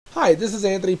Hi, this is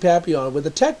Anthony Papillon with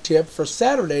a tech tip for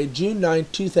Saturday, June 9,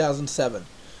 2007.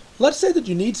 Let's say that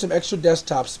you need some extra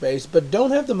desktop space but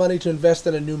don't have the money to invest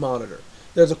in a new monitor.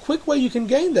 There's a quick way you can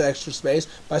gain that extra space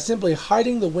by simply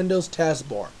hiding the Windows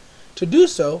taskbar. To do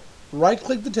so,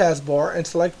 right-click the taskbar and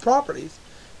select Properties.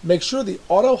 Make sure the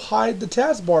Auto Hide the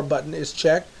Taskbar button is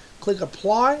checked, click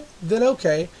Apply, then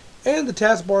OK, and the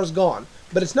taskbar is gone.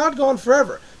 But it's not gone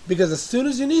forever, because as soon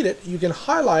as you need it, you can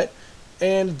highlight,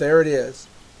 and there it is.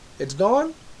 It's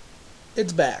gone,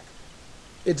 it's back.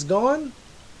 It's gone,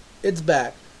 it's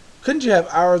back. Couldn't you have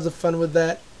hours of fun with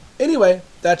that? Anyway,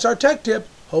 that's our tech tip.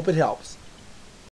 Hope it helps.